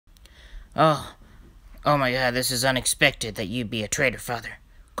Oh, oh my God, this is unexpected that you be a traitor, father.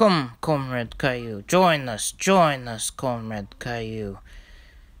 Come, Comrade Caillou, join us, Comrade Caillou.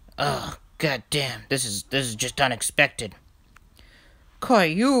 Oh, God damn, this is just unexpected.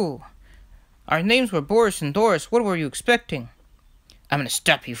 Caillou, our names were Boris and Doris. What were you expecting? I'm gonna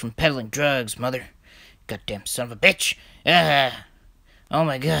stop you from peddling drugs, mother. Goddamn son of a bitch. Ah. Oh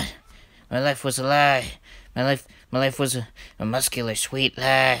my God. My life was a lie. My life was a muscular, sweet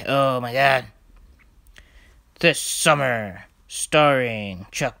lie. Oh my God. This summer, starring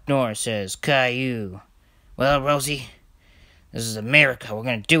Chuck Norris as Caillou. Well, Rosie, this is America. We're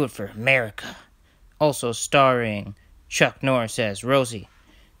gonna do it for America. Also starring Chuck Norris as Rosie.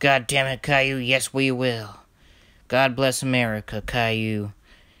 God damn it, Caillou, yes we will. God bless America, Caillou.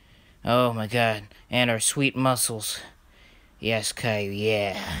 Oh my God, and our sweet muscles. Yes, Caillou,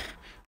 yeah.